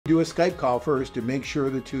Do a Skype call first to make sure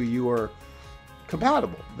the two of you are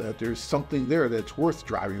compatible, that there's something there that's worth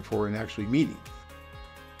driving for and actually meeting.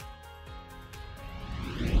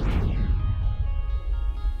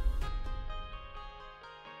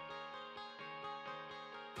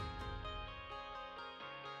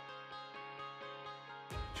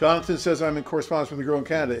 Jonathan says, I'm in correspondence with a girl in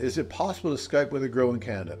Canada. Is it possible to Skype with a girl in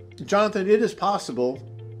Canada? Jonathan, it is possible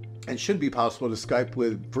and should be possible to Skype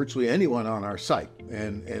with virtually anyone on our site.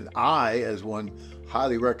 And I, as one,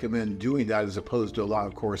 highly recommend doing that as opposed to a lot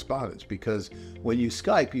of correspondence, because when you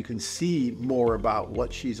Skype, you can see more about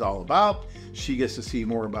what she's all about. She gets to see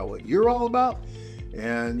more about what you're all about.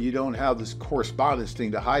 And you don't have this correspondence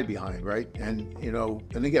thing to hide behind, right? And, you know,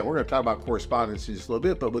 and again, we're going to talk about correspondence in just a little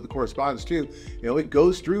bit, but with the correspondence too, you know, it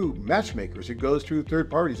goes through matchmakers, it goes through third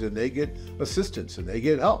parties, and they get assistance and they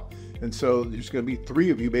get help. And so there's going to be three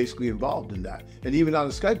of you basically involved in that. And even on a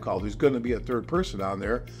Skype call, there's going to be a third person on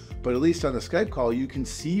there, but at least on the Skype call, you can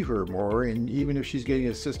see her more. And even if she's getting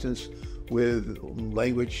assistance with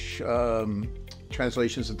language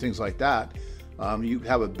translations and things like that, you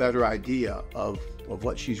have a better idea of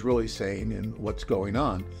what she's really saying and what's going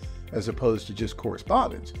on, as opposed to just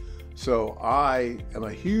correspondence. So I am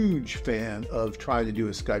a huge fan of trying to do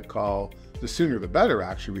a Skype call, the sooner the better,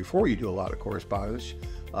 actually, before you do a lot of correspondence.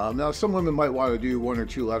 Now, some women might want to do 1 or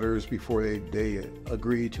 2 letters before they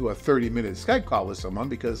agree to a 30-minute Skype call with someone,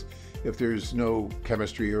 because if there's no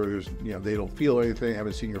chemistry or there's, you know, they don't feel anything,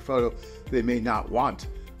 haven't seen your photo, they may not want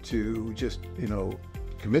to just, you know,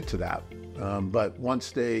 commit to that. But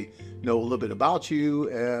once they know a little bit about you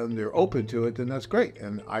and they're open to it, then that's great.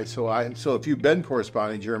 And so if you've been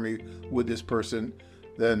corresponding, Jeremy, with this person,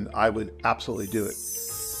 then I would absolutely do it.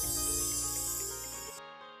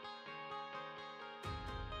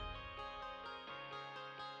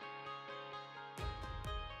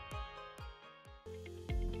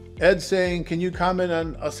 Ed saying, can you comment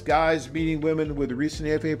on us guys meeting women with recent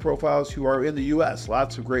AFA profiles who are in the U.S.?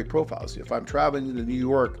 Lots of great profiles. If I'm traveling to New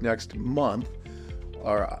York next month,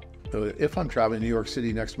 or if I'm traveling to New York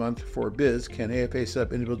City next month for biz, can AFA set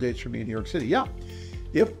up individual dates for me in New York City? Yeah.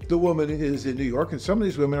 If the woman is in New York, and some of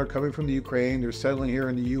these women are coming from the Ukraine, they're settling here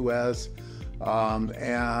in the U.S.,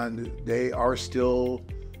 and they are still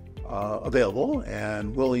available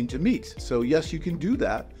and willing to meet. So yes, you can do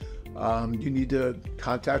that. You need to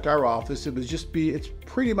contact our office. It's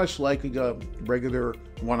pretty much like a regular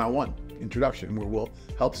one-on-one introduction where we'll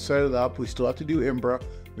help set it up. We still have to do IMBRA,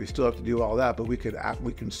 we still have to do all that, but we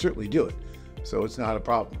can certainly do it. So it's not a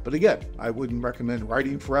problem. But again, I wouldn't recommend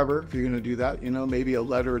writing forever if you're going to do that. You know, maybe a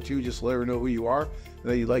letter or two, just let her know who you are and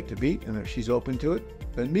that you'd like to meet, and if she's open to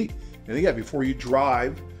it, then meet. And again, before you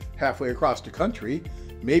drive halfway across the country,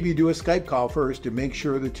 maybe do a Skype call first to make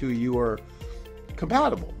sure the two of you are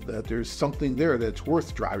compatible, that there's something there that's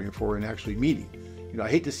worth driving for and actually meeting. You know, I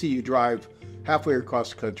hate to see you drive halfway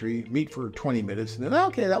across the country, meet for 20 minutes, and then,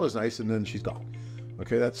 okay, that was nice, and then she's gone.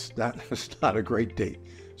 Okay, that's not a great date.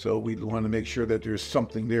 So we want to make sure that there's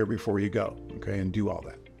something there before you go, okay, and do all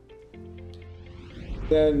that.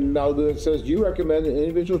 Then Maldu says, do you recommend an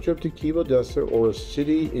individual trip to Kiev, Odessa, or a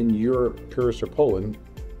city in Europe, Paris or Poland,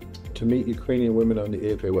 to meet Ukrainian women on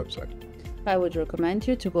the AFA website? I would recommend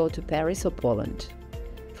you to go to Paris or Poland.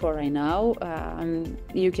 For right now,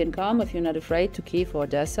 you can come if you're not afraid to Kiev or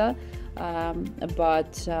Odessa,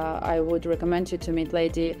 but I would recommend you to meet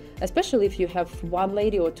lady, especially if you have one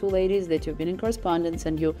lady or two ladies that you've been in correspondence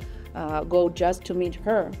and you go just to meet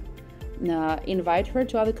her. Invite her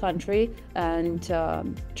to other country, and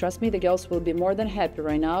trust me, the girls will be more than happy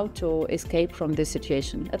right now to escape from this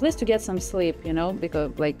situation, at least to get some sleep, you know, because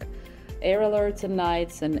like air alerts and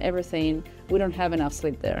nights and everything, we don't have enough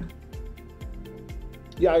sleep there.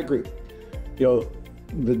 Yeah, I agree. You know,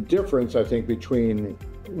 the difference, I think, between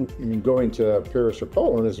going to Paris or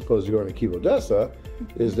Poland as opposed to going to Kiev, Odessa,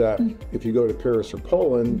 is that if you go to Paris or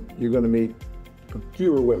Poland, you're going to meet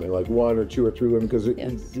fewer women, like 1 or 2 or 3 women, because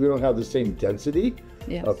yes, we don't have the same density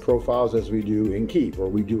of profiles as we do in Kiev or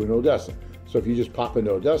we do in Odessa. So if you just pop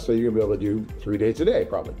into Odessa, you're going to be able to do 3 dates a day,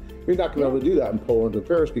 probably. You're not going to be able to do that in Poland or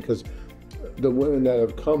Paris, because the women that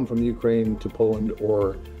have come from Ukraine to Poland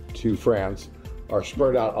or to France are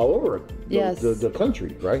spread out all over the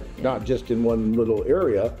country, right? Yeah. Not just in one little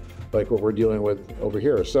area like what we're dealing with over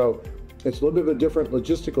here. So it's a little bit of a different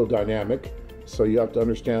logistical dynamic, so you have to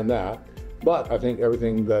understand that. But I think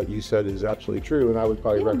everything that you said is absolutely true, and I would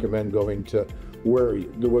probably recommend going to where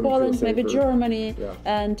the women Poland, maybe safer. Germany,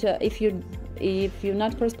 and if you if you're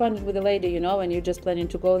not corresponding with a lady, you know, and you're just planning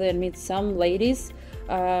to go there and meet some ladies,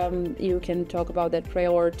 you can talk about that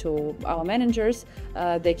prior to our managers.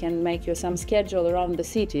 They can make you some schedule around the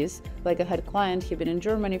cities. Like I had a client, he'd been in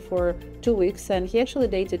Germany for 2 weeks, and he actually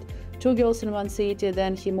dated 2 girls in one city.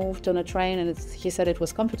 Then he moved on a train, and he said it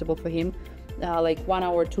was comfortable for him, like 1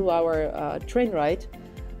 hour, 2 hour train ride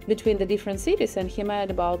between the different cities, and he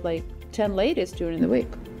met about like 10 ladies during the week.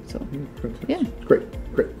 So yeah, great.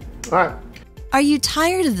 All right. Are you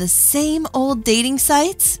tired of the same old dating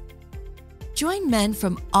sites? Join men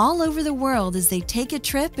from all over the world as they take a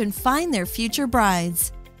trip and find their future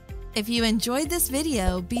brides. If you enjoyed this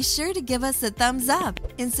video, be sure to give us a thumbs up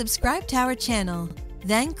and subscribe to our channel.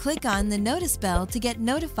 Then click on the notice bell to get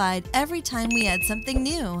notified every time we add something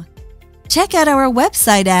new. Check out our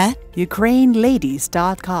website at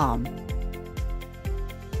ukraineladies.com.